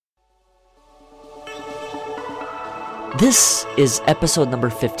This is episode number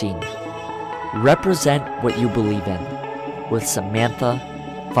 15, Represent What You Believe In, with Samantha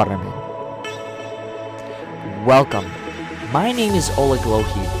Futerman. Welcome. My name is Oleg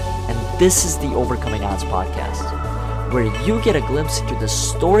Lohi, and this is the Overcoming Odds podcast, where you get a glimpse into the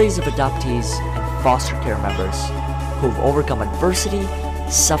stories of adoptees and foster care members who have overcome adversity,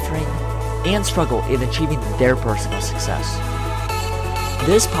 suffering, and struggle in achieving their personal success.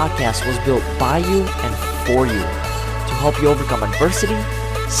 This podcast was built by you and for you to help you overcome adversity,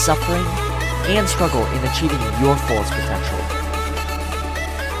 suffering, and struggle in achieving your fullest potential.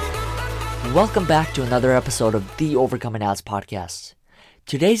 Welcome back to another episode of the Overcoming Odds podcast.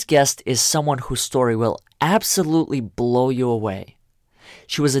 Today's guest is someone whose story will absolutely blow you away.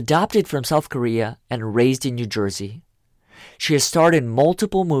 She was adopted from South Korea and raised in New Jersey. She has starred in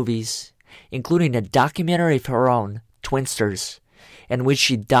multiple movies, including a documentary of her own, Twinsters, in which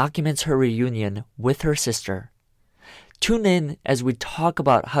she documents her reunion with her sister. Tune in as we talk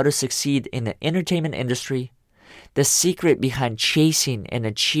about how to succeed in the entertainment industry, the secret behind chasing and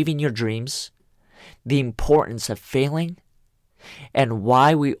achieving your dreams, the importance of failing, and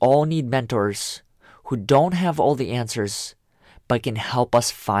why we all need mentors who don't have all the answers but can help us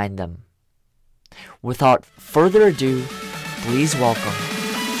find them. Without further ado, please welcome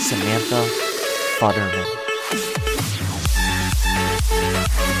Samantha Futerman.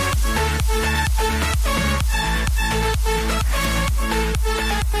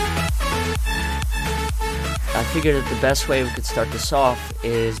 I figured that the best way we could start this off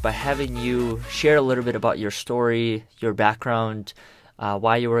is by having you share a little bit about your story, your background,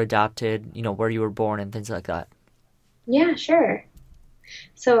 why you were adopted, where you were born and things like that. Yeah, sure.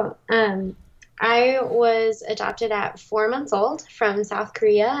 So I was adopted at 4 months old from South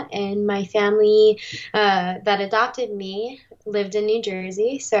Korea, and my family that adopted me lived in New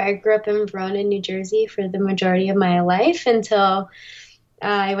Jersey. So I grew up in Verona, New Jersey for the majority of my life until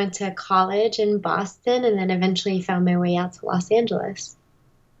I went to college in Boston and then eventually found my way out to Los Angeles.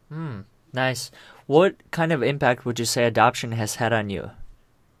 Nice. What kind of impact would you say adoption has had on you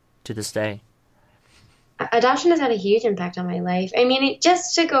to this day? Adoption has had a huge impact on my life. I mean,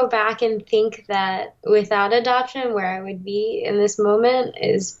 just to go back and think that without adoption, where I would be in this moment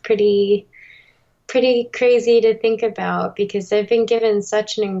is pretty crazy to think about, because I've been given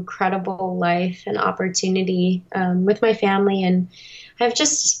such an incredible life and opportunity with my family, and I've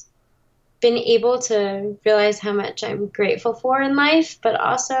just been able to realize how much I'm grateful for in life. But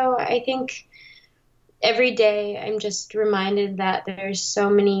also, I think every day I'm just reminded that there's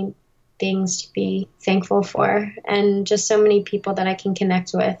so many things to be thankful for, and just so many people that I can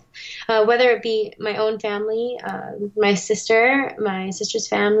connect with, whether it be my own family, my sister's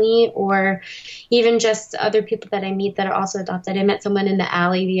family, or even just other people that I meet that are also adopted. I met someone in the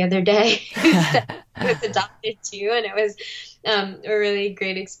alley the other day who was adopted too, and it was a really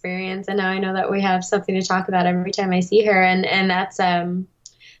great experience. And now I know that we have something to talk about every time I see her, and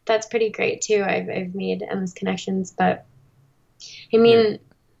that's pretty great too. I've made endless connections, but I mean.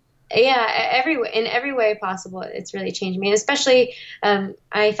 Yeah, in every way possible, it's really changed me. Especially,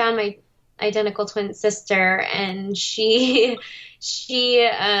 I found my identical twin sister, and she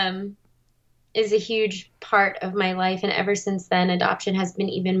is a huge part of my life. And ever since then, adoption has been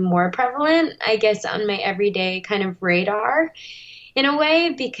even more prevalent, I guess, on my everyday kind of radar, in a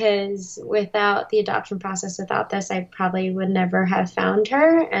way, because without the adoption process, without this, I probably would never have found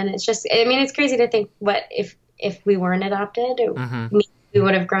her. And it's just, I mean, it's crazy to think what if we weren't adopted. We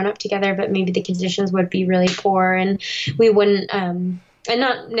would have grown up together, but maybe the conditions would be really poor, and we wouldn't, and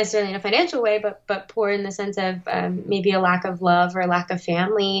not necessarily in a financial way, but poor in the sense of maybe a lack of love or a lack of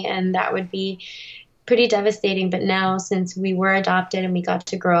family, and that would be pretty devastating. But now, since we were adopted and we got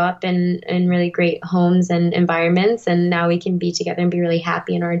to grow up in really great homes and environments, and now we can be together and be really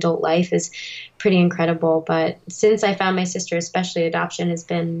happy in our adult life, is pretty incredible. But since I found my sister, especially, adoption has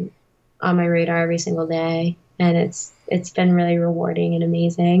been on my radar every single day, and it's been really rewarding and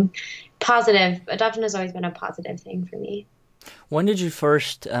amazing. Positive. Adoption has always been a positive thing for me. When did you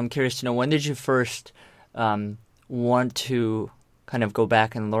first, I'm curious to know, when did you first want to kind of go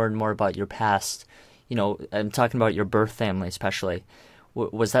back and learn more about your past? I'm talking about your birth family especially.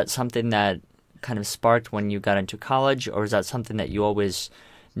 Was that something that kind of sparked when you got into college, or was that something that you always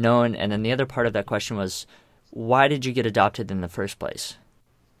known? And then the other part of that question was, why did you get adopted in the first place?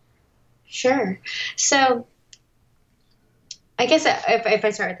 Sure. So I guess if I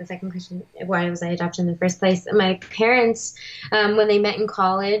start with the second question, why was I adopted in the first place? My parents, when they met in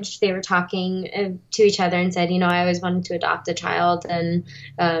college, they were talking to each other and said, I always wanted to adopt a child, and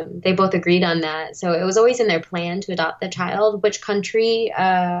they both agreed on that. So it was always in their plan to adopt the child. Which country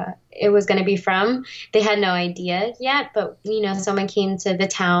it was going to be from. They had no idea yet, but, someone came to the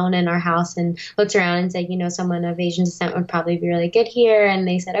town and our house and looked around and said, someone of Asian descent would probably be really good here. And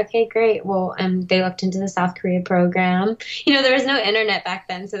they said, okay, great. Well, they looked into the South Korea program. There was no internet back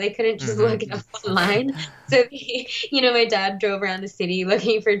then, so they couldn't just look it up online. So, my dad drove around the city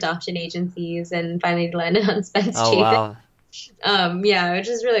looking for adoption agencies and finally landed on Spence Street. Oh, wow. Yeah, which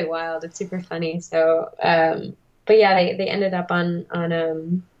is really wild. It's super funny. So, but yeah, they ended up on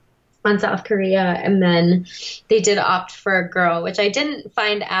South Korea, and then they did opt for a girl, which I didn't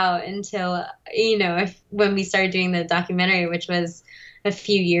find out until, when we started doing the documentary, which was a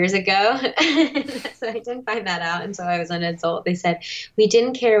few years ago. So I didn't find that out until I was an adult. They said, we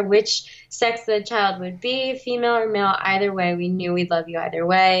didn't care which sex the child would be, female or male, either way. We knew we'd love you either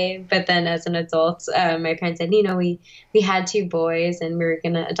way. But then as an adult, my parents said, we had 2 boys and we were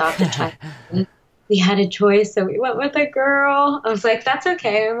going to adopt a child. We had a choice, so we went with a girl. I was like, that's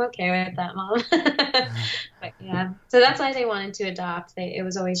okay. I'm okay with that, Mom. But yeah, so that's why they wanted to adopt. It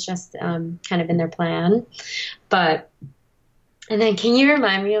was always just kind of in their plan. And then can you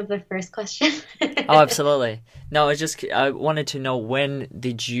remind me of the first question? Oh, absolutely. No, I wanted to know, when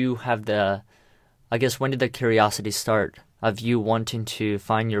did you have when did the curiosity start of you wanting to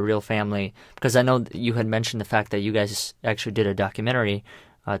find your real family? Because I know you had mentioned the fact that you guys actually did a documentary,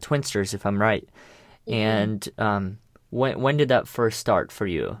 Twinsters, if I'm right. Mm-hmm. And when did that first start for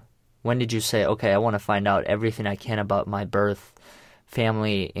you? When did you say, okay, I want to find out everything I can about my birth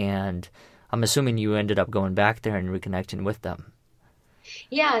family? And I'm assuming you ended up going back there and reconnecting with them.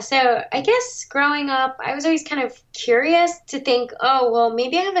 Yeah, so I guess growing up, I was always kind of curious to think, oh, well,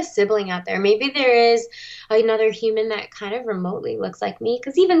 maybe I have a sibling out there. Maybe there is another human that kind of remotely looks like me.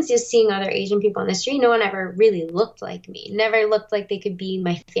 Because even just seeing other Asian people on the street, no one ever really looked like me, never looked like they could be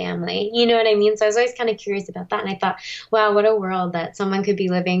my family. You know what I mean? So I was always kind of curious about that. And I thought, wow, what a world that someone could be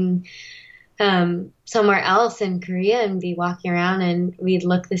living somewhere else in Korea and be walking around and we'd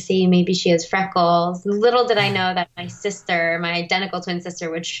look the same. Maybe she has freckles. Little did I know that my identical twin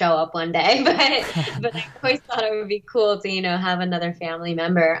sister, would show up one day. But I always thought it would be cool to, have another family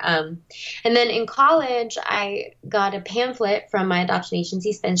member. And then in college, I got a pamphlet from my adoption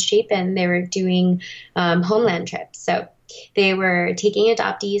agency, Spence Street, and they were doing homeland trips. So they were taking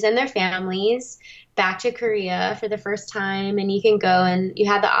adoptees and their families back to Korea for the first time, and you can go and you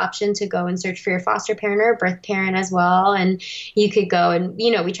had the option to go and search for your foster parent or birth parent as well. And you could go and,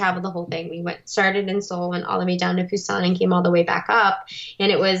 we traveled the whole thing. We started in Seoul, went all the way down to Busan and came all the way back up.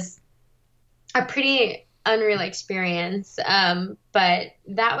 And it was a pretty unreal experience. But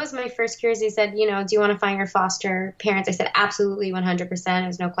that was my first curiosity. They said, do you want to find your foster parents? I said, absolutely, 100%.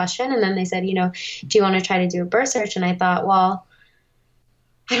 There's no question. And then they said, do you want to try to do a birth search? And I thought, well,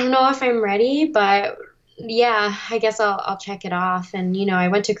 I don't know if I'm ready, but yeah, I guess I'll check it off. And, I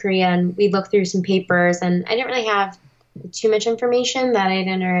went to Korea and we looked through some papers, and I didn't really have too much information that I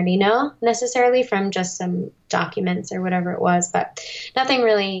didn't already know necessarily from just some documents or whatever it was, but nothing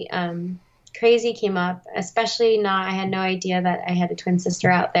really crazy came up, especially I had no idea that I had a twin sister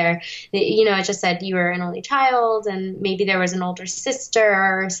out there. It just said you were an only child and maybe there was an older sister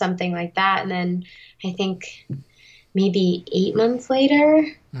or something like that. And then I think maybe 8 months later,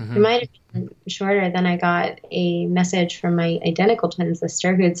 it might have been shorter, then I got a message from my identical twin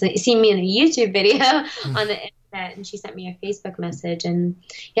sister who had seen me in a YouTube video on the internet, and she sent me a Facebook message. And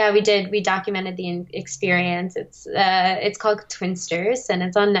yeah, we documented the experience. It's called Twinsters, and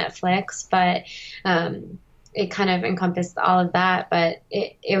it's on Netflix, but it kind of encompassed all of that. But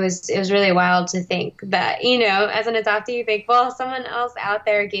it was really wild to think that, as an adoptee, you think, well, someone else out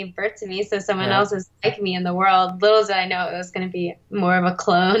there gave birth to me, so someone else is like me in the world. Little did I know it was going to be more of a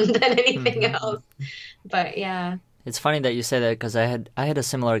clone than anything else. But yeah. It's funny that you say that, because I had a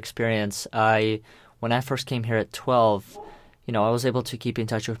similar experience. When I first came here at 12, I was able to keep in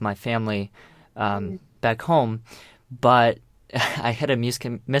touch with my family back home, but I had a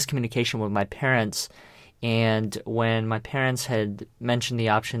miscommunication with my parents. And when my parents had mentioned the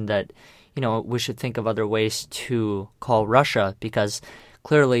option that, we should think of other ways to call Russia, because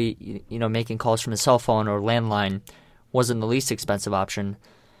clearly, making calls from a cell phone or landline wasn't the least expensive option.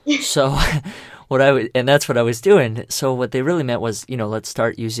 So and that's what I was doing. So what they really meant was, let's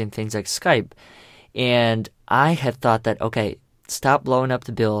start using things like Skype. And I had thought that, okay, stop blowing up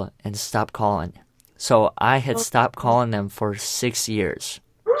the bill and stop calling. So I had stopped calling them for 6 years.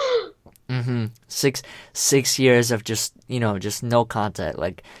 6 years of just no contact.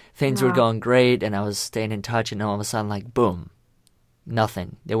 Like, things were going great and I was staying in touch, and all of a sudden, boom,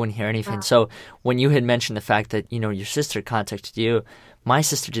 nothing. They wouldn't hear anything. So when you had mentioned the fact that, your sister contacted you, my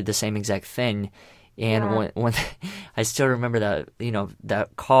sister did the same exact thing. And Yeah. when I still remember that,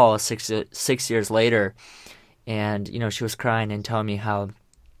 that call 6 years later, and, she was crying and telling me how,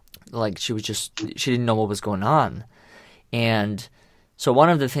 like, she didn't know what was going on. And so one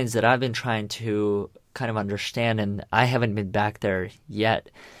of the things that I've been trying to kind of understand, and I haven't been back there yet,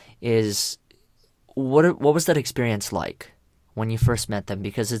 is what was that experience like when you first met them?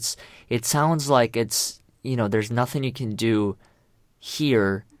 Because it sounds like it's, there's nothing you can do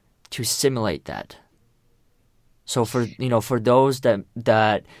here to simulate that. So for those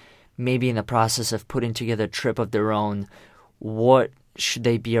that may be in the process of putting together a trip of their own, what should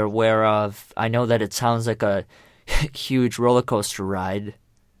they be aware of? I know that it sounds like a huge roller coaster ride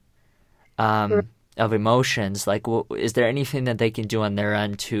of emotions. Like, is there anything that they can do on their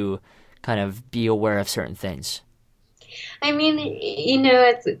end to kind of be aware of certain things? I mean,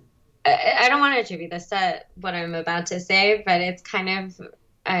 it's, I don't want to attribute this to what I'm about to say, but it's kind of,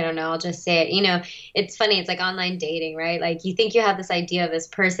 I don't know, I'll just say it. It's funny. It's like online dating, right? Like, you think you have this idea of this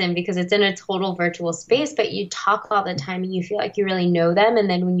person because it's in a total virtual space, but you talk all the time and you feel like you really know them. And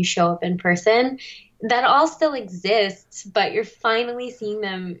then when you show up in person, that all still exists, but you're finally seeing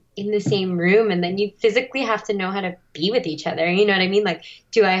them in the same room. And then you physically have to know how to be with each other. You know what I mean? Like,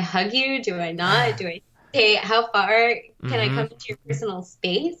 do I hug you? Do I not? Do I say, how far can I come into your personal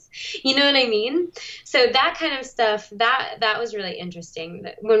space? You know what I mean? So that kind of stuff, that was really interesting.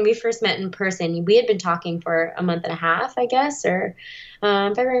 When we first met in person, we had been talking for a month and a half, I guess, or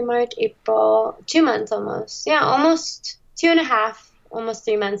February, March, April, 2 months almost. Yeah, almost 2.5, almost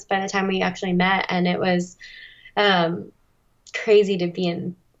 3 months by the time we actually met. And it was crazy to be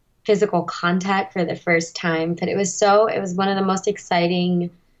in physical contact for the first time. But it was one of the most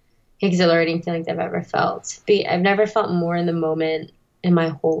exciting, exhilarating feelings I've ever felt. I've never felt more in the moment in my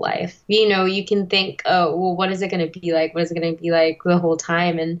whole life. You can think, oh, well, what is it going to be like? What is it going to be like the whole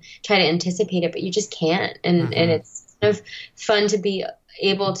time, and try to anticipate it, but you just can't. And it's kind of fun to be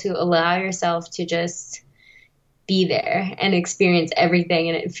able to allow yourself to just be there and experience everything.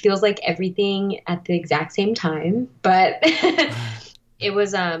 And it feels like everything at the exact same time, but it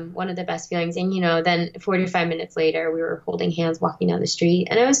was one of the best feelings. And, then 45 minutes later, we were holding hands walking down the street,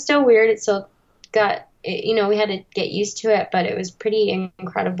 and it was still weird. It still we had to get used to it, but it was pretty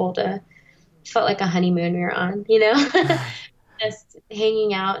incredible felt like a honeymoon we were on, just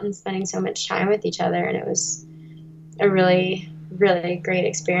hanging out and spending so much time with each other. And it was a really, really great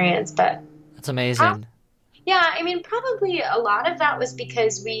experience. But that's amazing. Yeah, I mean, probably a lot of that was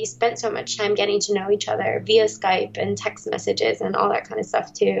because we spent so much time getting to know each other via Skype and text messages and all that kind of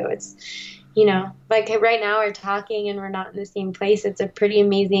stuff too. It's, like right now we're talking and we're not in the same place. It's a pretty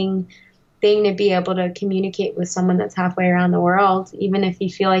amazing thing to be able to communicate with someone that's halfway around the world, even if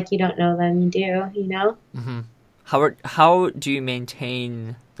you feel like you don't know them, you do, Mm-hmm. How do you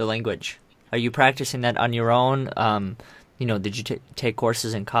maintain the language? Are you practicing that on your own? Did you take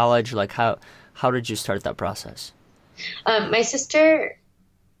courses in college? Like, how did you start that process? My sister,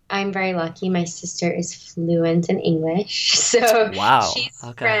 I'm very lucky. My sister is fluent in English. So wow. She's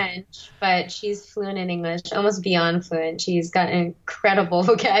French, but she's fluent in English, almost beyond fluent. She's got an incredible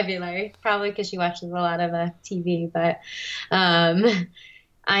vocabulary, probably because she watches a lot of TV. But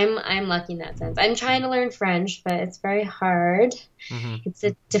I'm lucky in that sense. I'm trying to learn French, but it's very hard. Mm-hmm. It's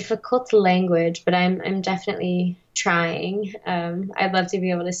a difficult language, but I'm definitely trying. I'd love to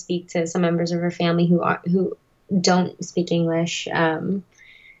be able to speak to some members of her family who don't speak English.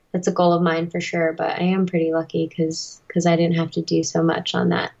 That's a goal of mine for sure, but I am pretty lucky because I didn't have to do so much on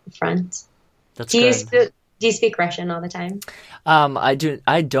that front. That's good. Do you speak Russian all the time? I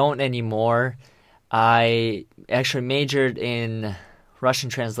don't anymore. I actually majored in Russian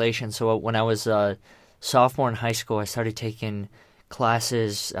translation, so when I was a sophomore in high school, I started taking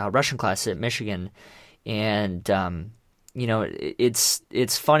classes, Russian classes at Michigan. And,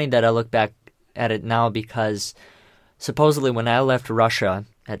 it's funny that I look back at it now because supposedly when I left Russia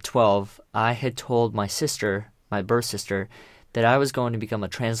at 12, I had told my sister, my birth sister, that I was going to become a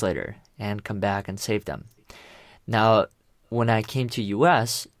translator and come back and save them. Now, when I came to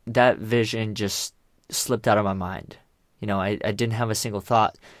U.S., that vision just slipped out of my mind. I didn't have a single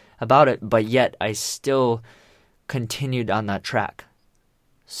thought about it, but yet I still continued on that track.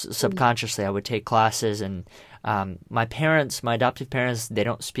 Subconsciously, I would take classes, and my adoptive parents, they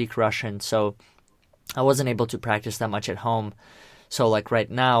don't speak Russian, so I wasn't able to practice that much at home. So like right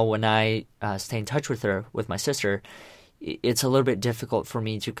now, when I stay in touch with my sister, it's a little bit difficult for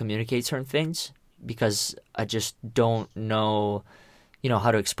me to communicate certain things because I just don't know,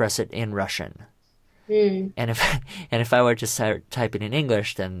 how to express it in Russian. Mm. And if I were to start typing in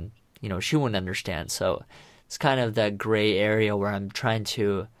English, then, she wouldn't understand. So it's kind of that gray area where I'm trying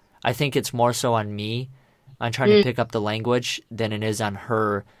to I think it's more so on me on trying to pick up the language than it is on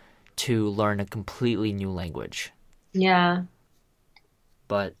her to learn a completely new language. Yeah.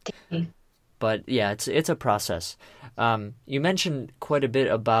 But yeah, it's a process. You mentioned quite a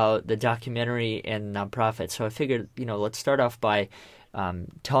bit about the documentary and nonprofit, so I figured, let's start off by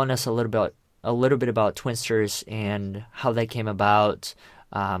telling us a little bit about Twinsters and how that came about,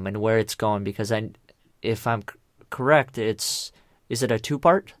 and where it's going. Because if I'm correct, is it a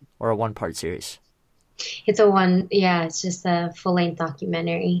 2-part or a 1-part series? It's it's just a full-length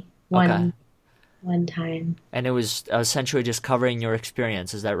documentary. One time. And it was essentially just covering your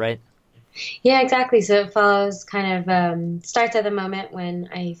experience, is that right? Yeah, exactly. So it follows starts at the moment when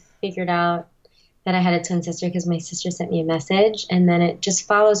I figured out that I had a twin sister because my sister sent me a message, and then it just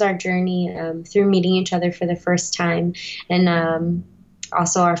follows our journey through meeting each other for the first time, and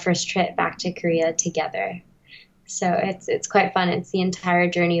also our first trip back to Korea together. So it's quite fun. It's the entire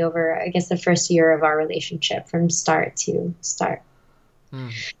journey over, I guess, the first year of our relationship from start to start.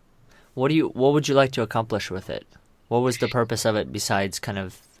 What would you like to accomplish with it? What was the purpose of it besides kind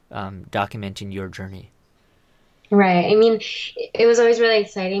of documenting your journey? Right. I mean, it was always really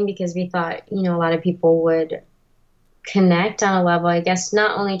exciting because we thought, a lot of people would connect on a level, I guess,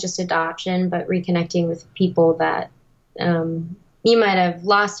 not only just adoption, but reconnecting with people that you might have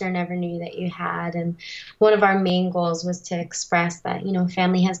lost or never knew that you had. And one of our main goals was to express that,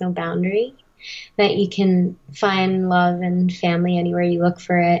 family has no boundary, that you can find love and family anywhere you look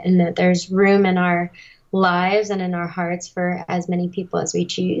for it, and that there's room in our lives and in our hearts for as many people as we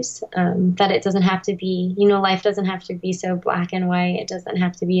choose, that it doesn't have to be, life doesn't have to be so black and white. It doesn't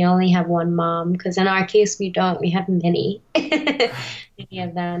have to be you only have one mom, because in our case we have many many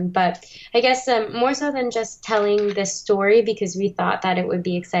of them. But I guess more so than just telling this story, because we thought that it would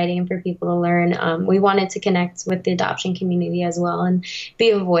be exciting for people to learn, we wanted to connect with the adoption community as well and be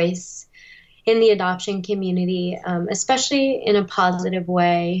a voice in the adoption community, especially in a positive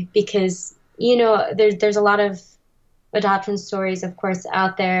way, because there's a lot of adoption stories, of course,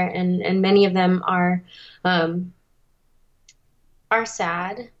 out there, and many of them are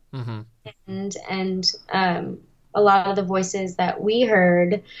sad, and a lot of the voices that we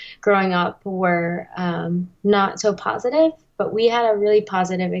heard growing up were not so positive. But we had a really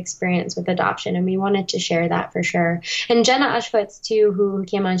positive experience with adoption, and we wanted to share that for sure. And Jenna Ushwitz, too, who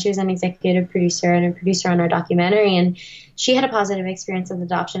came on, she was an executive producer and a producer on our documentary, and she had a positive experience with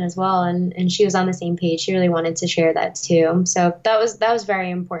adoption as well, and she was on the same page. She really wanted to share that too. So that was very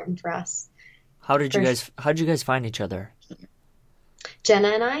important for us. How did you guys find each other? Jenna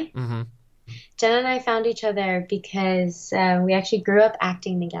and I? Mm-hmm. Jenna and I found each other because we actually grew up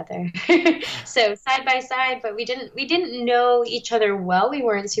acting together. So side by side, but we didn't know each other well. We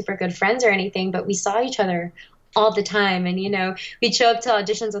weren't super good friends or anything, but we saw each other all the time. And, we'd show up to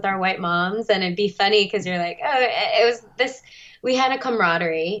auditions with our white moms, and it'd be funny because you're like, oh, it was this, we had a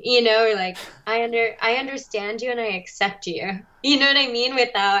camaraderie, we're like, I understand you and I accept you. You know what I mean?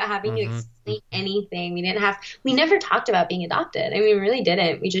 Without having to explain anything. We never talked about being adopted. I mean, we really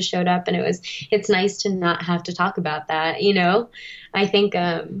didn't. We just showed up, and it's nice to not have to talk about that. I think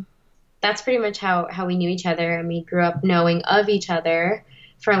that's pretty much how we knew each other, and we grew up knowing of each other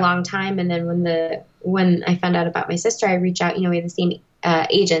for a long time. And then when I found out about my sister, I reached out, we have the same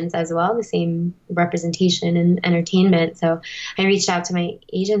agents as well, the same representation in entertainment. So I reached out to my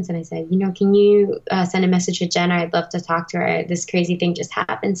agents and I said, can you send a message to Jenna? I'd love to talk to her. This crazy thing just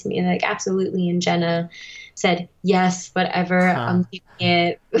happened to me. And they're like, absolutely. And Jenna said, yes, whatever. I'm doing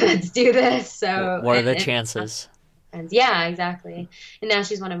it. Let's do this. So what are the chances? Yeah, exactly. And now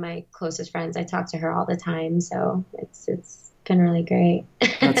she's one of my closest friends. I talk to her all the time. So it's been really great.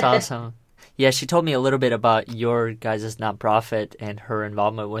 That's awesome. Yeah, she told me a little bit about your guys' nonprofit and her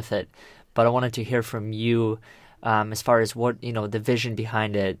involvement with it, but I wanted to hear from you as far as what, the vision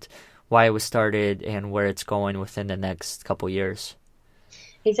behind it, why it was started, and where it's going within the next couple years.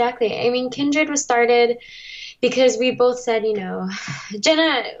 Exactly. I mean, Kindred was started because we both said,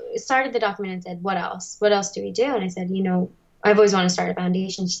 Jenna started the document and said, what else? What else do we do? And I said, I've always wanted to start a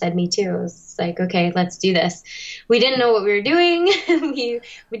foundation. She said, me too. I was like, okay, let's do this. We didn't know what we were doing.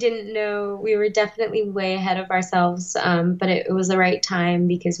 we didn't know. We were definitely way ahead of ourselves, but it was the right time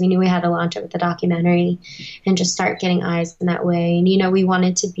because we knew we had to launch it with the documentary and just start getting eyes in that way. And, we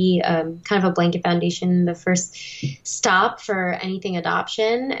wanted to be kind of a blanket foundation, the first stop for anything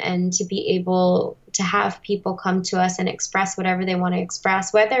adoption, and to be able to have people come to us and express whatever they want to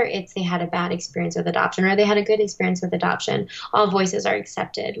express, whether it's they had a bad experience with adoption or they had a good experience with adoption. All voices are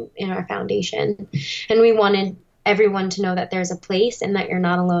accepted in our foundation. And we wanted everyone to know that there's a place and that you're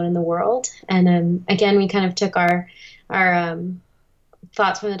not alone in the world. And again, we kind of took our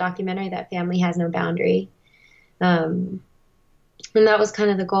thoughts from the documentary that family has no boundary. And that was kind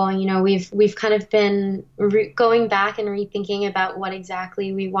of the goal. You know, we've kind of been going back and rethinking about what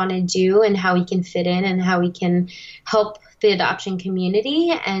exactly we want to do and how we can fit in and how we can help the adoption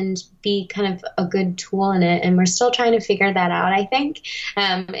community and be kind of a good tool in it. And we're still trying to figure that out, I think.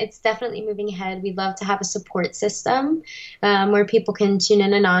 It's definitely moving ahead. We'd love to have a support system where people can tune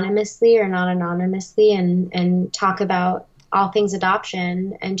in anonymously or not anonymously and talk about all things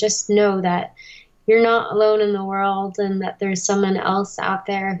adoption, and just know that you're not alone in the world and that there's someone else out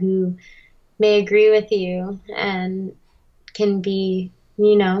there who may agree with you and can be,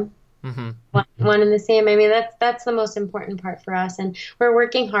 you know, one and the same. I mean, that's the most important part for us. And we're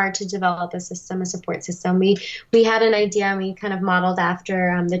working hard to develop a system, a support system. We had an idea and we kind of modeled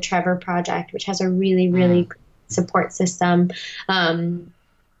after the Trevor Project, which has a really, really great support system. And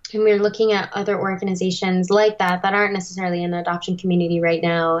we're looking at other organizations like that aren't necessarily in the adoption community right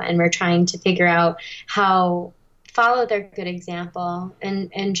now. And we're trying to figure out how follow their good example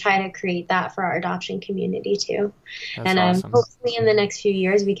and try to create that for our adoption community too. That's and awesome. Hopefully in the next few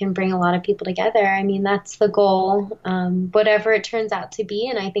years, we can bring a lot of people together. I mean, that's the goal, whatever it turns out to be.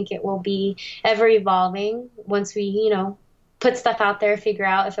 And I think it will be ever evolving once we, you know, put stuff out there, figure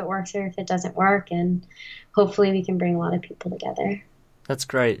out if it works or if it doesn't work. And hopefully we can bring a lot of people together. That's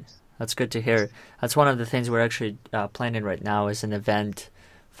great. That's good to hear. That's one of the things we're actually planning right now is an event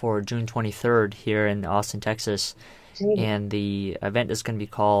for June 23rd here in Austin, Texas. And the event is going to be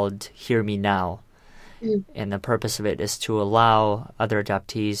called Hear Me Now. And the purpose of it is to allow other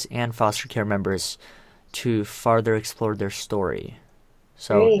adoptees and foster care members to farther explore their story.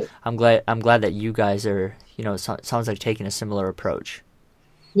 So Great. I'm glad that you guys are, you know, sounds like taking a similar approach.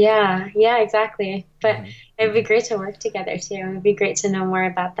 Yeah, exactly. But it'd be great to work together too. It'd be great to know more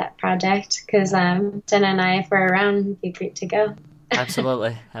about that project because Jenna and I, if we're around, it'd be great to go.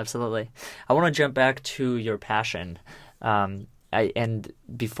 Absolutely. I want to jump back to your passion. And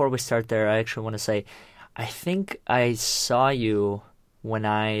before we start there, I actually want to say, I think I saw you when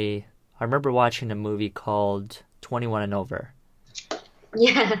I remember watching a movie called 21 and Over.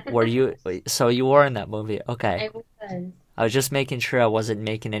 Yeah. So you were in that movie. Okay. I was. I was just making sure I wasn't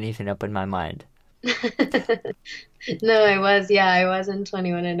making anything up in my mind. No, I was. Yeah, I was in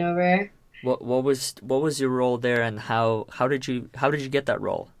 21 and Over. What was your role there, and how did you get that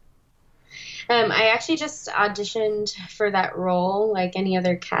role? I actually just auditioned for that role like any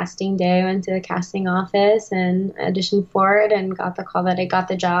other casting day. I went to the casting office and auditioned for it and got the call that I got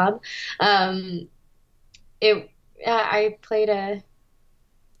the job. I played a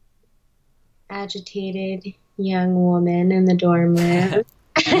agitated young woman in the dorm room.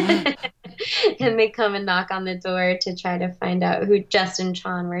 And they come and knock on the door to try to find out who Justin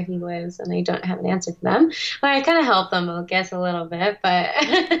Chon, where he lives, and I don't have an answer for them. Well, I kind of helped them, I guess, a little bit, but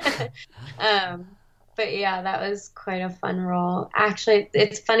but yeah, that was quite a fun role. Actually,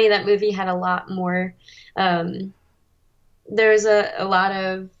 it's funny, that movie had a lot more. There's a lot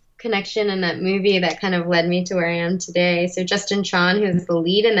of connection in that movie that kind of led me to where I am today. So Justin Chon, who's the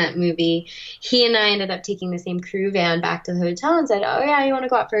lead in that movie, he and I ended up taking the same crew van back to the hotel and said, "Oh yeah, you want to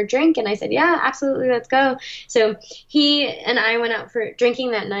go out for a drink?" And I said, "Yeah, absolutely, let's go." So he and I went out for drinking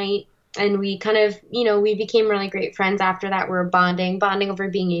that night, and we kind of, you know, we became really great friends after that. We're bonding over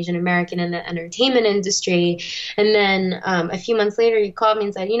being Asian American in the entertainment industry. And then a few months later, he called me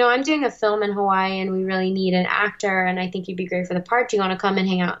and said, "You know, I'm doing a film in Hawaii and we really need an actor, and I think you'd be great for the part. Do you want to come and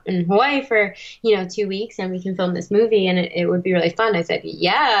hang out in Hawaii for, 2 weeks and we can film this movie and it would be really fun?" I said,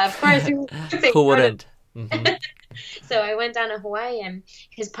 "Yeah, of course." Who wouldn't? Mm-hmm. So I went down to Hawaii, and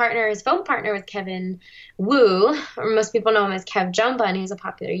his film partner was Kevin Wu, or most people know him as Kev Jumba, and he was a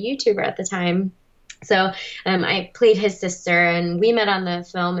popular YouTuber at the time. So I played his sister, and we met on the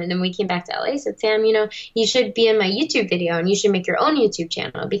film, and then we came back to LA. I said, "Sam, you should be in my YouTube video, and you should make your own YouTube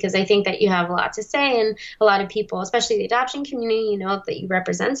channel, because I think that you have a lot to say, and a lot of people, especially the adoption community, that you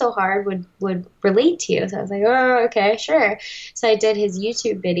represent so hard, would relate to you." So I was like, "Oh, okay, sure." So I did his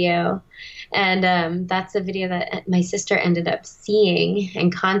YouTube video. And that's the video that my sister ended up seeing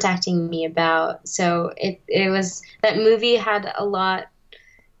and contacting me about. So it was, that movie had a lot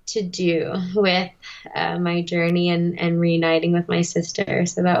to do with my journey and reuniting with my sister.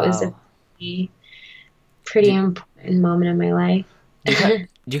 So that was a pretty important moment in my life.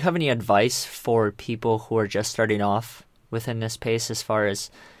 Do you have any advice for people who are just starting off within this space, as far as,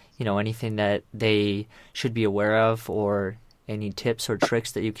 anything that they should be aware of, or any tips or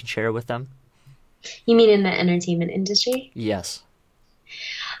tricks that you can share with them? You mean in the entertainment industry? Yes.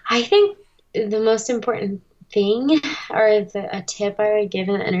 I think the most important thing, or a tip I would give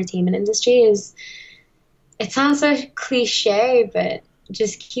in the entertainment industry is, it sounds so cliche, but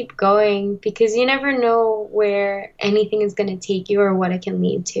just keep going, because you never know where anything is going to take you or what it can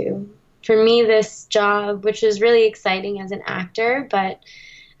lead to. For me, this job, which is really exciting as an actor, but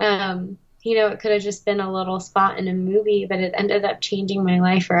it could have just been a little spot in a movie, but it ended up changing my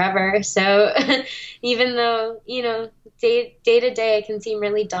life forever. So even though, day to day it can seem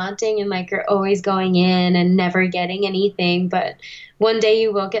really daunting and like you're always going in and never getting anything, but one day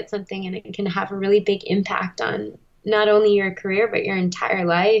you will get something and it can have a really big impact on not only your career, but your entire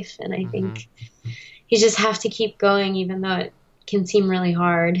life. And I think you just have to keep going, even though it can seem really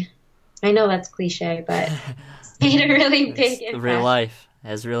hard. I know that's cliche, but it's made a really big impact. Real life,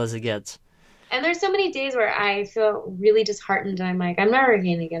 as real as it gets. And there's so many days where I feel really disheartened and I'm like, I'm never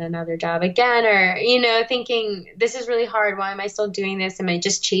going to get another job again. Or, thinking this is really hard. Why am I still doing this? Am I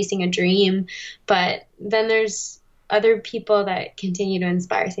just chasing a dream? But then there's other people that continue to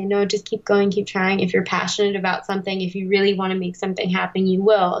inspire, say, no, just keep going, keep trying. If you're passionate about something, if you really want to make something happen, you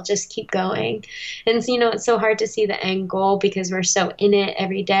will. Just keep going. And so, it's so hard to see the end goal because we're so in it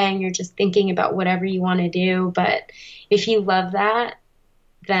every day and you're just thinking about whatever you want to do. But if you love that,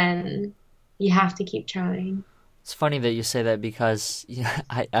 then you have to keep trying. It's funny that you say that because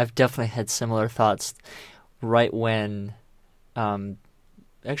I've definitely had similar thoughts right when,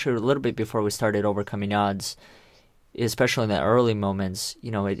 actually a little bit before we started Overcoming Odds, especially in the early moments.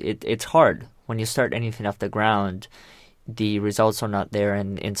 It's hard when you start anything off the ground. The results are not there,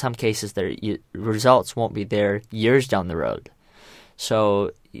 and in some cases, results won't be there years down the road. So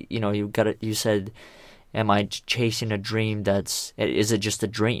you said, am I chasing a dream? Is it just a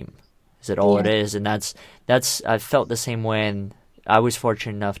dream? Is it all it is? And that's I felt the same way, and I was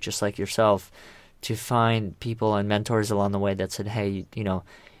fortunate enough, just like yourself, to find people and mentors along the way that said, hey,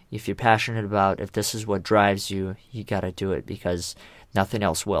 if you're passionate about, if this is what drives you, you got to do it because nothing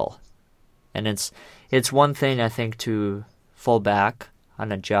else will. And it's one thing, I think, to fall back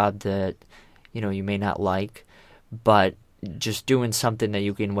on a job that, you may not like, but just doing something that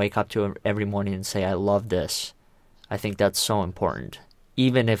you can wake up to every morning and say, I love this. I think that's so important.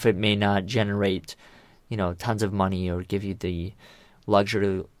 Even if it may not generate, tons of money or give you the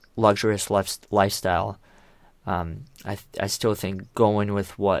luxurious lifestyle, I still think going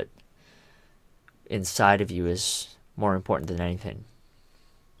with what inside of you is more important than anything.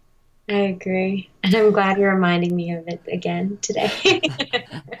 I agree. And I'm glad you're reminding me of it again today.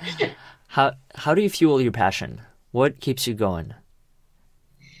 How do you fuel your passion? What keeps you going?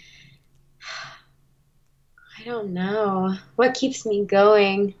 I don't know. What keeps me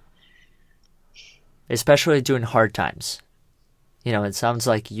going? Especially during hard times. It sounds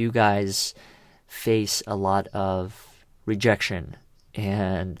like you guys face a lot of rejection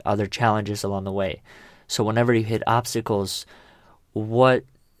and other challenges along the way. So whenever you hit obstacles, what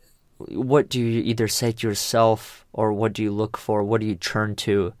do you either say to yourself, or what do you look for? What do you turn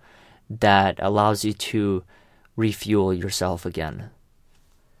to that allows you to refuel yourself again?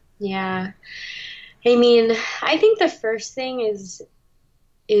 Yeah. I think the first thing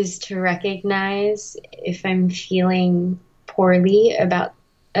is to recognize if I'm feeling poorly about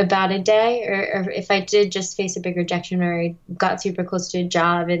a day, or if I did just face a big rejection, or I got super close to a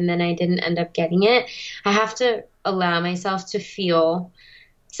job and then I didn't end up getting it. I have to allow myself to feel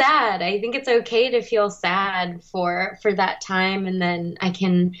sad. I think it's okay to feel sad for that time, and then I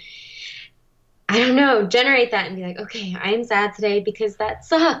can, I don't know, generate that and be like, okay, I'm sad today because that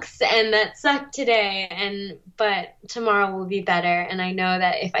sucks and that sucked today, but tomorrow will be better. And I know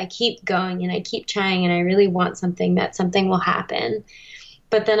that if I keep going and I keep trying and I really want something, that something will happen.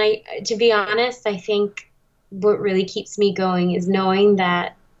 But then to be honest, I think what really keeps me going is knowing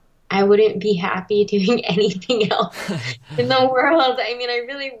that I wouldn't be happy doing anything else in the world. I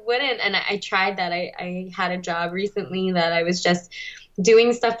really wouldn't. And I tried that. I had a job recently that I was just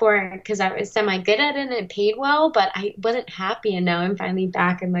doing stuff for because I was semi good at it and it paid well, but I wasn't happy. And now I'm finally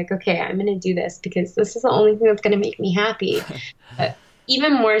back and like, okay, I'm going to do this because this is the only thing that's going to make me happy. But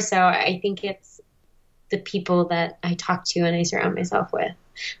even more so, I think it's the people that I talk to and I surround myself with.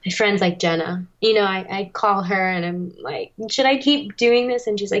 My friends like Jenna, I call her and I'm like, should I keep doing this?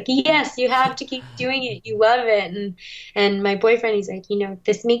 And she's like, yes, you have to keep doing it. You love it. And my boyfriend, he's like,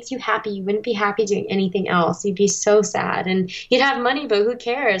 this makes you happy. You wouldn't be happy doing anything else. You'd be so sad and you'd have money, but who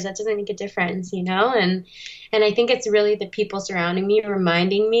cares? That doesn't make a difference, And I think it's really the people surrounding me,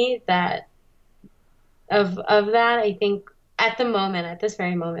 reminding me that of that. I think at this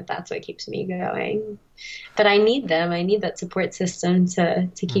very moment, that's what keeps me going. But I need them. I need that support system to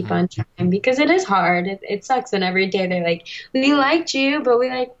keep on trying because it is hard. It sucks when every day they're like, we liked you, but we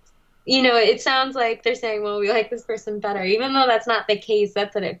like, it sounds like they're saying, well, we like this person better, even though that's not the case.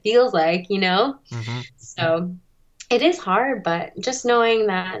 That's what it feels like, So it is hard, but just knowing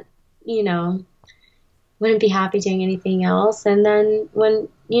that, you know, wouldn't be happy doing anything else. And then when,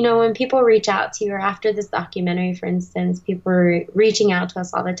 you know, when people reach out to you, or after this documentary, for instance, people were reaching out to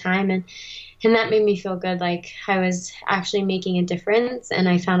us all the time, and that made me feel good. Like I was actually making a difference, and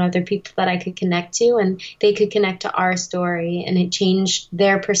I found other people that I could connect to, and they could connect to our story, and it changed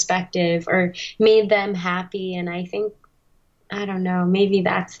their perspective or made them happy. And I think, I don't know, maybe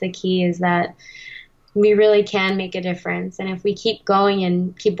that's the key, is that we really can make a difference. And if we keep going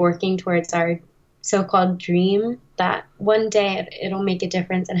and keep working towards our so-called dream, that one day it'll make a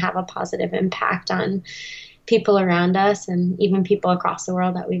difference and have a positive impact on people around us and even people across the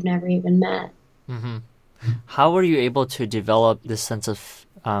world that we've never even met. Mm-hmm. How were you able to develop this sense of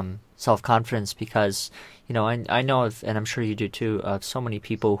self-confidence? Because, you know, I know of, and I'm sure you do too, of so many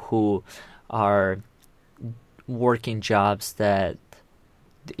people who are working jobs that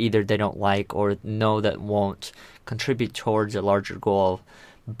either they don't like or know that won't contribute towards a larger goal,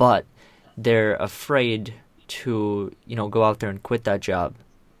 but they're afraid to, you know, go out there and quit that job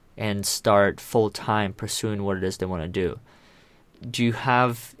and start full-time pursuing what it is they want to do. Do you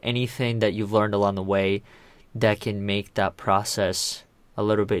have anything that you've learned along the way that can make that process a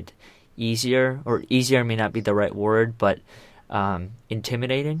little bit easier? Or easier may not be the right word, but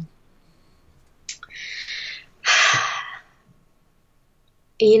intimidating?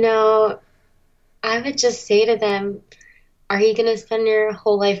 You know, I would just say to them, are you going to spend your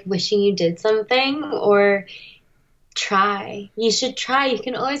whole life wishing you did something, or try? You should try. You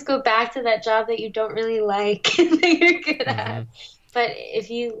can always go back to that job that you don't really like and that you're good at. But if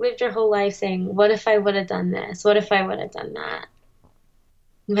you lived your whole life saying, what if I would have done this? What if I would have done that?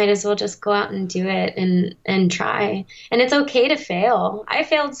 You might as well just go out and do it and try. And it's okay to fail. I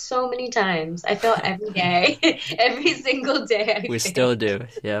failed so many times. I fail every day. Every single day We fail. still do,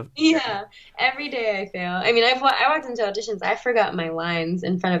 yeah. Yeah, every day I fail. I mean, I walked into auditions, I forgot my lines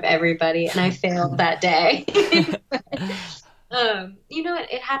in front of everybody, and I failed that day. You know,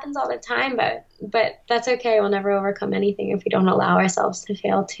 it happens all the time, but that's okay. We'll never overcome anything if we don't allow ourselves to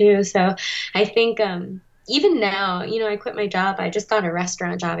fail too. So I think even now, you know, I quit my job. I just got a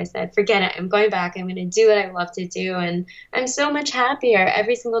restaurant job. I said, forget it. I'm going back. I'm going to do what I love to do. And I'm so much happier.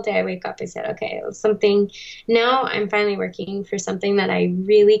 Every single day I wake up, I said, okay, something, now I'm finally working for something that I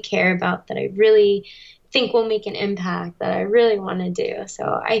really care about, that I really think will make an impact, that I really want to do. So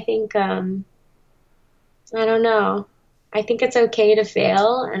I think, I don't know. I think it's okay to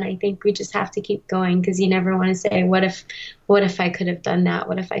fail, and I think we just have to keep going, because you never want to say, what if I could have done that?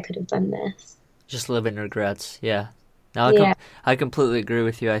 What if I could have done this? Just live in regrets, yeah. Now, Yeah. I completely agree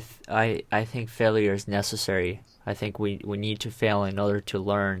with you. I think failure is necessary. I think we need to fail in order to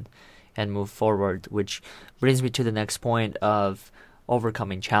learn and move forward, which brings me to the next point of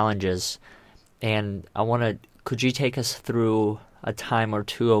overcoming challenges. And could you take us through a time or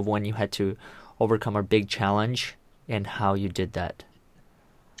two of when you had to overcome a big challenge and how you did that?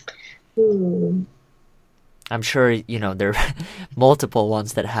 Ooh. I'm sure, you know, there are multiple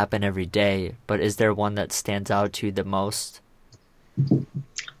ones that happen every day, but is there one that stands out to you the most?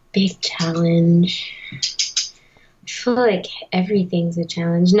 Big challenge. I feel like everything's a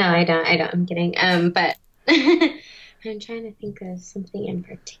challenge. No, I don't. I'm kidding. But I'm trying to think of something in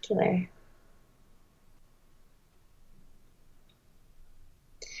particular.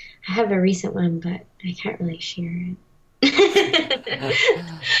 I have a recent one, but I can't really share it.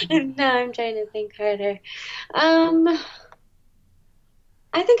 No, I'm trying to think harder. I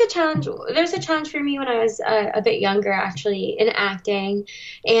think there's a challenge for me when I was a bit younger, actually, in acting.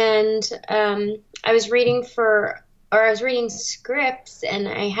 And I was reading scripts, and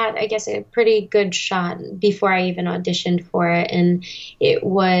I had, I guess, a pretty good shot before I even auditioned for it. And it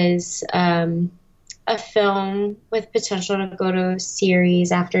was a film with potential to go to a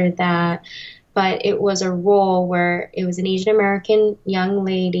series after that. But it was a role where it was an Asian American young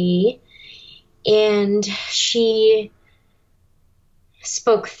lady, and she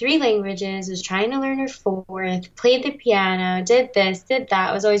spoke 3 languages, was trying to learn her 4th, played the piano, did this, did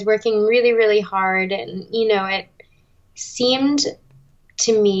that, was always working really, really hard. And, you know, it seemed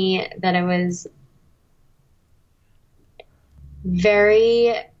to me that it was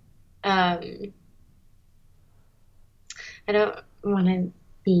very, I don't want to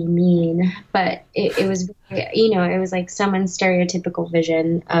be mean, but it was, you know, it was like someone's stereotypical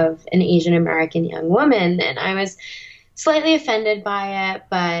vision of an Asian American young woman, and I was slightly offended by it.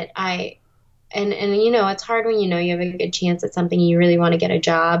 But and you know, it's hard when you know you have a good chance at something, you really want to get a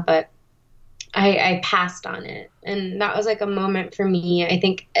job, but I passed on it. And that was like a moment for me. I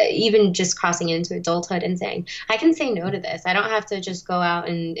think even just crossing into adulthood and saying, I can say no to this. I don't have to just go out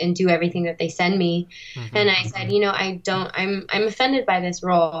and do everything that they send me. And I said, I'm offended by this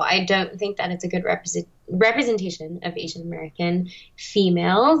role. I don't think that it's a good representation of Asian American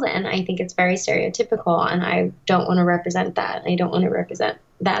females. And I think it's very stereotypical. And I don't want to represent that. I don't want to represent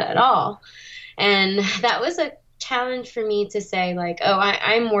that at all. And that was a challenge for me to say, like, oh,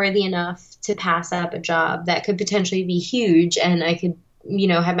 I'm worthy enough to pass up a job that could potentially be huge, and I could,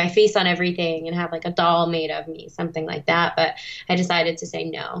 have my face on everything and have like a doll made of me, something like that. But I decided to say,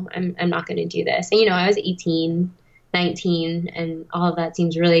 no, I'm not going to do this. And, I was 18, 19, and all of that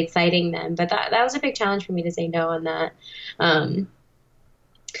seems really exciting then. But that was a big challenge for me to say no on that. I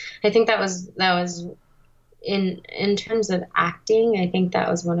think that was in terms of acting, I think that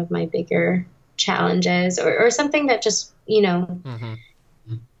was one of my bigger challenges, or something that just,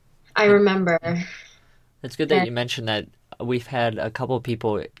 I remember. It's good that you mentioned that. We've had a couple of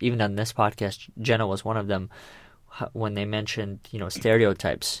people, even on this podcast, Jenna was one of them, when they mentioned,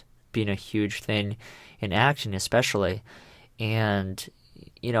 stereotypes being a huge thing in acting especially. And,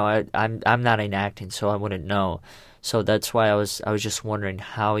 I'm not in acting, so I wouldn't know. So that's why I was just wondering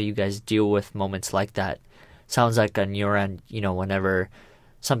how you guys deal with moments like that. Sounds like on your end, whenever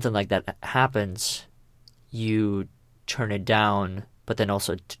something like that happens, you turn it down, but then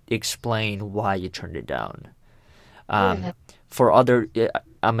also explain why you turned it down. For other,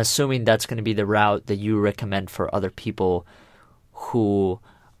 I'm assuming that's going to be the route that you recommend for other people who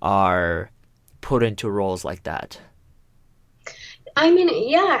are put into roles like that. I mean,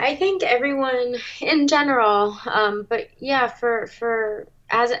 yeah, I think everyone in general, but yeah, for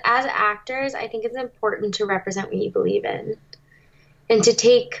as actors, I think it's important to represent what you believe in and to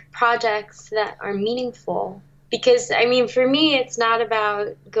take projects that are meaningful. Because, I mean, for me, it's not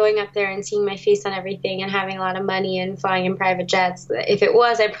about going up there and seeing my face on everything and having a lot of money and flying in private jets. If it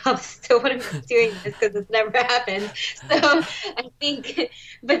was, I probably still wouldn't be doing this because it's never happened. So I think,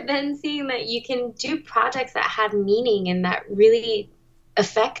 but then seeing that you can do projects that have meaning and that really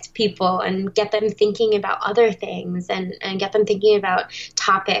affect people and get them thinking about other things and get them thinking about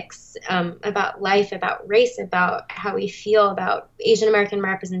topics, about life, about race, about how we feel about Asian American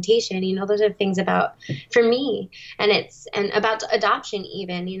representation. Those are things for me, and about adoption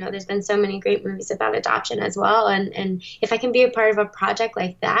even. There's been so many great movies about adoption as well. And if I can be a part of a project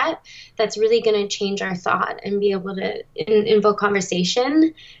like that, that's really going to change our thought and be able to invoke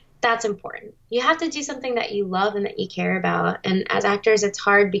conversation. That's important. You have to do something that you love and that you care about. And as actors, it's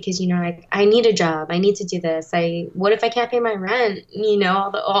hard because, like, I need a job. I need to do this. What if I can't pay my rent?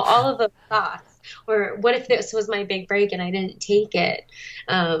 All of those thoughts. Or what if this was my big break and I didn't take it?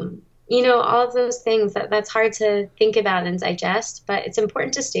 All of those things that's hard to think about and digest, but it's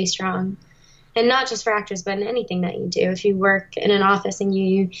important to stay strong. And not just for actors, but in anything that you do. If you work in an office and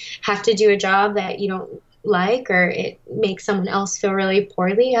you have to do a job that you don't like, or it makes someone else feel really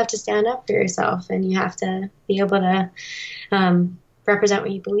poorly, you have to stand up for yourself and you have to be able to represent what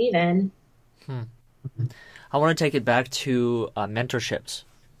you believe in. I want to take it back to mentorships,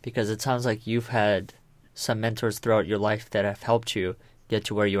 because it sounds like you've had some mentors throughout your life that have helped you get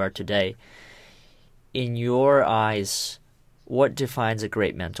to where you are today. In your eyes, what defines a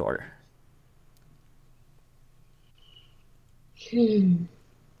great mentor?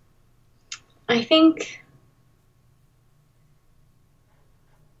 I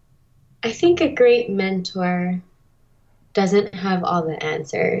think a great mentor doesn't have all the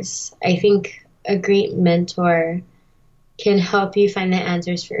answers. I think a great mentor can help you find the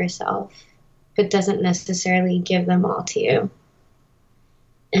answers for yourself, but doesn't necessarily give them all to you.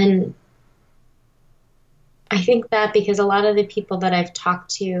 And I think that because a lot of the people that I've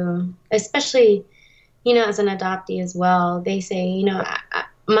talked to, especially, as an adoptee as well, they say,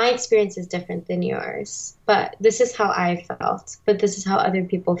 my experience is different than yours, but this is how I felt, but this is how other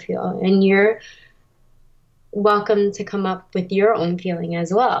people feel. And you're welcome to come up with your own feeling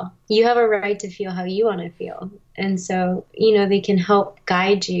as well. You have a right to feel how you want to feel. And so, they can help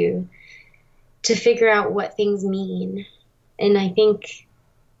guide you to figure out what things mean. And I think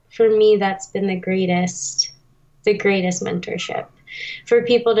for me, that's been the greatest mentorship. For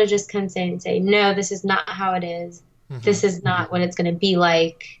people to just come and say, no, this is not how it is. This is not what it's going to be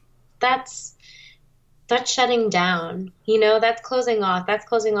like. That's shutting down. That's closing off. That's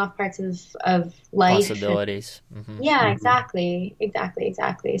closing off parts of life. Possibilities. Yeah, exactly.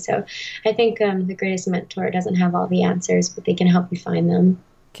 So I think the greatest mentor doesn't have all the answers, but they can help you find them.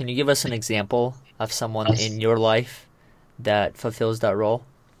 Can you give us an example of someone in your life that fulfills that role?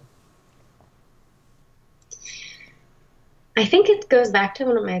 I think it goes back to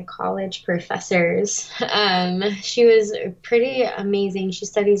one of my college professors. She was pretty amazing. She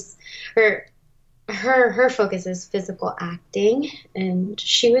studies her her focus is physical acting, and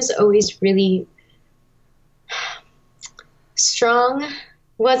she was always really strong.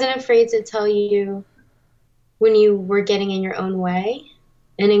 Wasn't afraid to tell you when you were getting in your own way.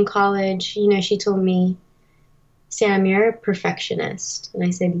 And in college, she told me, Sam, you're a perfectionist. And I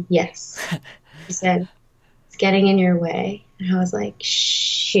said, yes. She said, it's getting in your way. And I was like,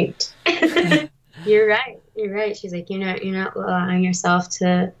 shoot. You're right. You're right. She's like, you're not allowing yourself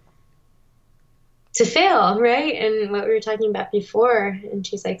to fail, right? And what we were talking about before. And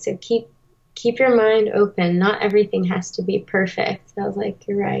she's like, so keep your mind open. Not everything has to be perfect. And I was like,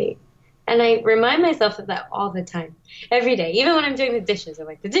 you're right. And I remind myself of that all the time, every day. Even when I'm doing the dishes, I'm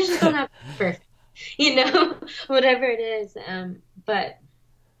like, the dishes don't have to be perfect, whatever it is. But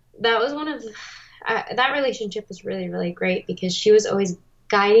that was that relationship was really, really great because she was always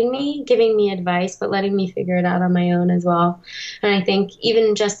guiding me, giving me advice, but letting me figure it out on my own as well. And I think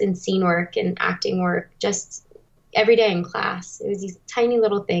even just in scene work and acting work, just every day in class, it was these tiny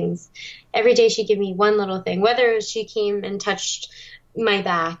little things. Every day she'd give me one little thing, whether she came and touched my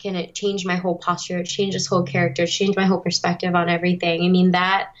back and it changed my whole posture, it changed this whole character, it changed my whole perspective on everything. I mean,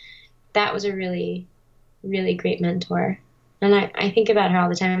 that was a really, really great mentor. And I think about her all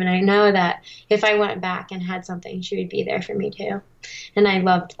the time, and I know that if I went back and had something, she would be there for me too. And I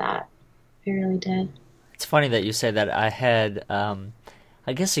loved that. I really did. It's funny that you say that. I had,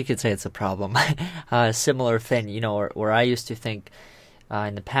 I guess you could say it's a problem, a similar thing, where I used to think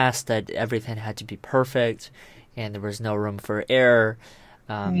in the past that everything had to be perfect and there was no room for error.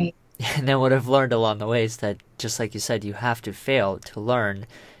 Right. And then what I've learned along the way is that, just like you said, you have to fail to learn,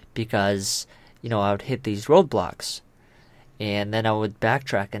 because, I would hit these roadblocks. And then I would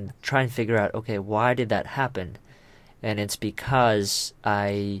backtrack and try and figure out, okay, why did that happen? And it's because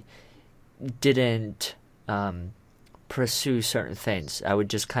I didn't pursue certain things. I would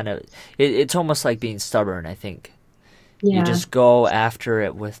just kind of, it's almost like being stubborn, I think. Yeah. You just go after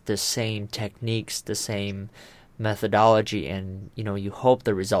it with the same techniques, the same methodology, and, you hope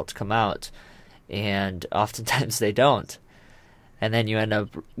the results come out. And oftentimes they don't. And then you end up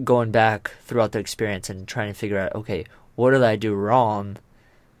going back throughout the experience and trying to figure out, okay, what did I do wrong,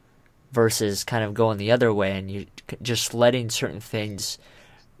 versus kind of going the other way and you just letting certain things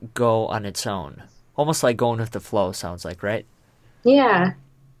go on its own. Almost like going with the flow, sounds like, right? Yeah.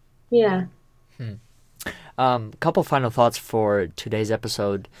 Yeah. Couple final thoughts for today's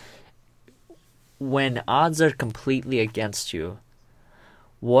episode. When odds are completely against you,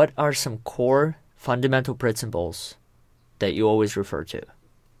 what are some core fundamental principles that you always refer to?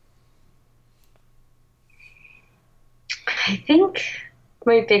 I think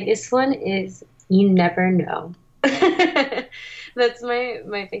my biggest one is you never know. That's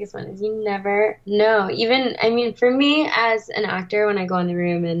my biggest one, is you never know. Even, I mean, for me as an actor, when I go in the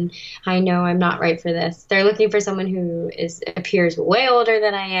room and I know I'm not right for this, they're looking for someone who appears way older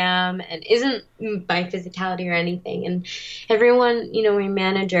than I am and isn't by physicality or anything. And everyone, my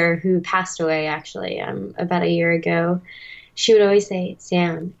manager, who passed away actually about a year ago, she would always say,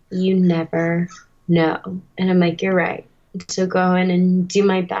 Sam, you never know. And I'm like, you're right. So go in and do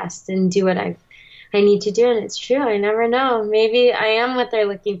my best and do what I need to do. And it's true. I never know. Maybe I am what they're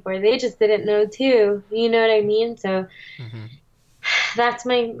looking for. They just didn't know too. You know what I mean? So that's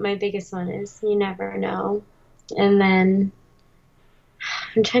my biggest one, is you never know. And then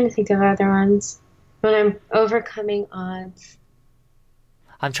I'm trying to think of other ones. When I'm overcoming odds.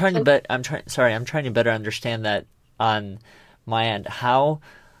 I'm trying to better understand that on my end. How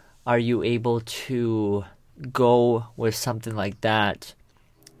are you able to go with something like that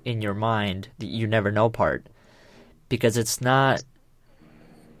in your mind, the you never know part? Because it's not,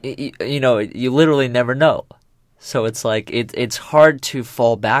 you literally never know. So it's like it's hard to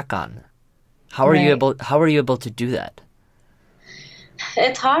fall back on. How are you able to do that?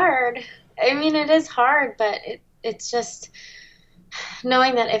 It's hard. I mean, it is hard, but it's just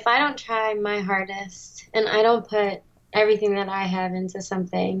knowing that if I don't try my hardest and I don't put everything that I have into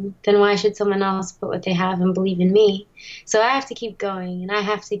something, then why should someone else put what they have and believe in me? So I have to keep going, and I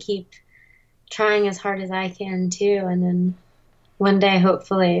have to keep trying as hard as I can too. And then one day,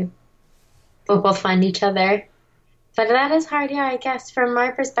 hopefully, we'll both find each other. But that is hard, yeah, I guess. From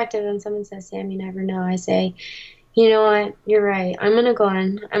my perspective, when someone says, Sam, you never know, I say, you know what, you're right. I'm going to go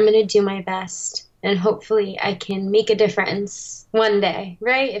in. I'm going to do my best. And hopefully I can make a difference one day,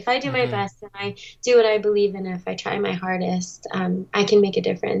 right? If I do my best and I do what I believe in, if I try my hardest, I can make a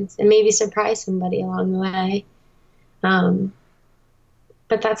difference and maybe surprise somebody along the way.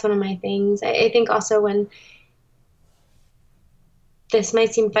 But that's one of my things. I think also when this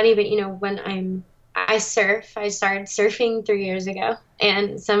might seem funny, but when I surf. I started surfing 3 years ago,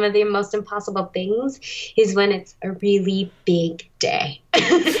 and some of the most impossible things is when it's a really big day.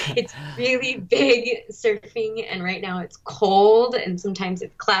 It's really big surfing, and right now it's cold, and sometimes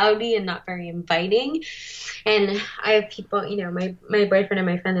it's cloudy and not very inviting. And I have people, my boyfriend and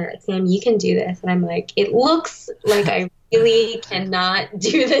my friend, they're like, Sam, you can do this. And I'm like, it looks like I really cannot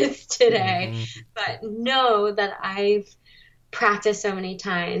do this today, but know that I've practiced so many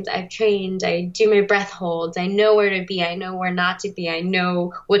times. I've trained. I do my breath holds. I know where to be. I know where not to be. I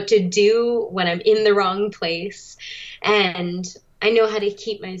know what to do when I'm in the wrong place. And I know how to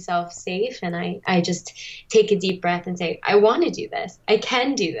keep myself safe. And I just take a deep breath and say, I want to do this. I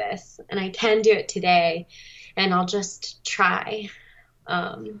can do this. And I can do it today. And I'll just try.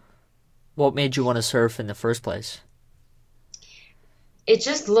 What made you want to surf in the first place? It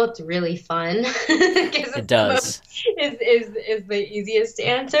just looked really fun. It does. Is the easiest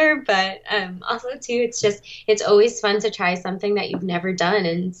answer, but also too, it's always fun to try something that you've never done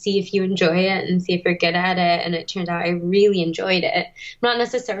and see if you enjoy it and see if you're good at it. And it turned out I really enjoyed it. I'm not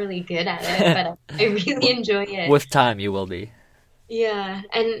necessarily good at it, but I really enjoy it. With time, you will be. Yeah.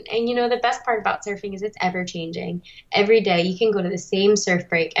 And the best part about surfing is it's ever changing. Every day you can go to the same surf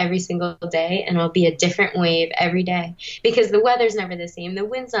break every single day and it'll be a different wave every day because the weather's never the same. The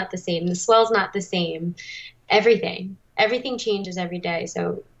wind's not the same. The swell's not the same. Everything changes every day.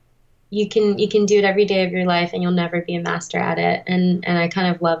 So you can do it every day of your life and you'll never be a master at it. And I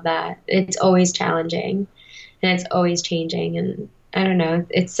kind of love that. It's always challenging and it's always changing. And I don't know,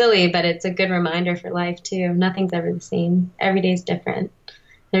 it's silly, but it's a good reminder for life too. Nothing's ever the same. Every day's different.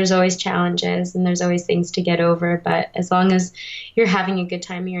 There's always challenges and there's always things to get over. But as long as you're having a good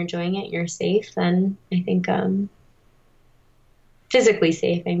time and you're enjoying it, you're safe, then I think physically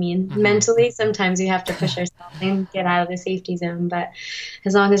safe. I mean, mentally, sometimes you have to push yourself and get out of the safety zone. But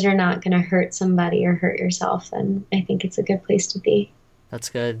as long as you're not going to hurt somebody or hurt yourself, then I think it's a good place to be. That's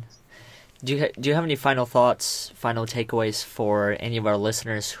good. Do you have any final thoughts, final takeaways for any of our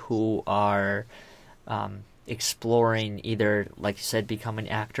listeners who are exploring either, like you said, becoming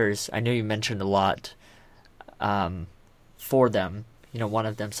actors? I know you mentioned a lot for them. One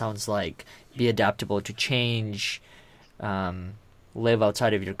of them sounds like be adaptable to change, live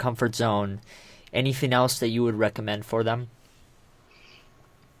outside of your comfort zone. Anything else that you would recommend for them?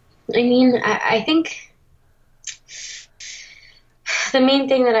 I mean, I think the main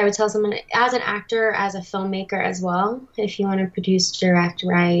thing that I would tell someone as an actor, as a filmmaker as well, if you want to produce, direct,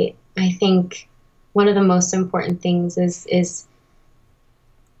 write, I think one of the most important things is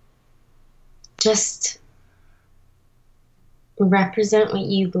just represent what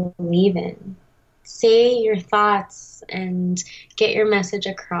you believe in. Say your thoughts and get your message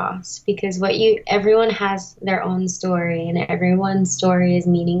across because everyone has their own story and everyone's story is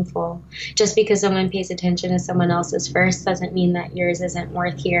meaningful. Just because someone pays attention to someone else's first doesn't mean that yours isn't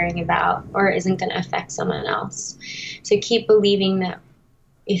worth hearing about or isn't going to affect someone else. So keep believing that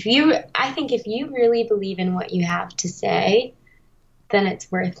I think if you really believe in what you have to say, then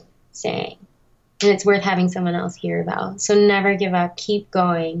it's worth saying and it's worth having someone else hear about. So never give up, keep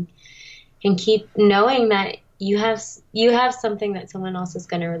going. And keep knowing that you have something that someone else is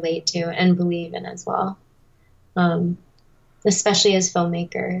going to relate to and believe in as well. Especially as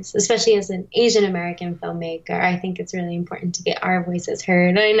filmmakers, especially as an Asian American filmmaker, I think it's really important to get our voices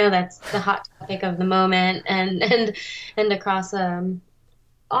heard. I know that's the hot topic of the moment and across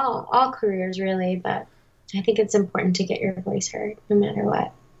all careers really, but I think it's important to get your voice heard no matter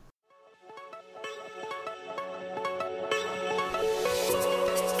what.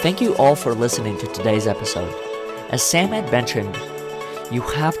 Thank you all for listening to today's episode. As Sam had mentioned, you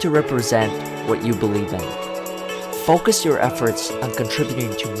have to represent what you believe in. Focus your efforts on contributing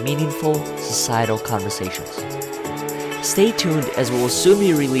to meaningful societal conversations. Stay tuned as we will soon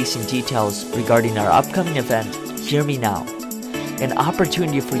be releasing details regarding our upcoming event, Hear Me Now, an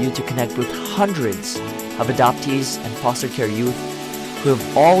opportunity for you to connect with hundreds of adoptees and foster care youth who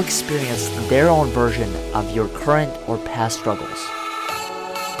have all experienced their own version of your current or past struggles.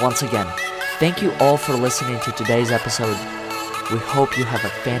 Once again, thank you all for listening to today's episode. We hope you have a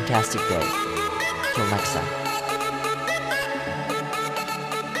fantastic day. Till next time.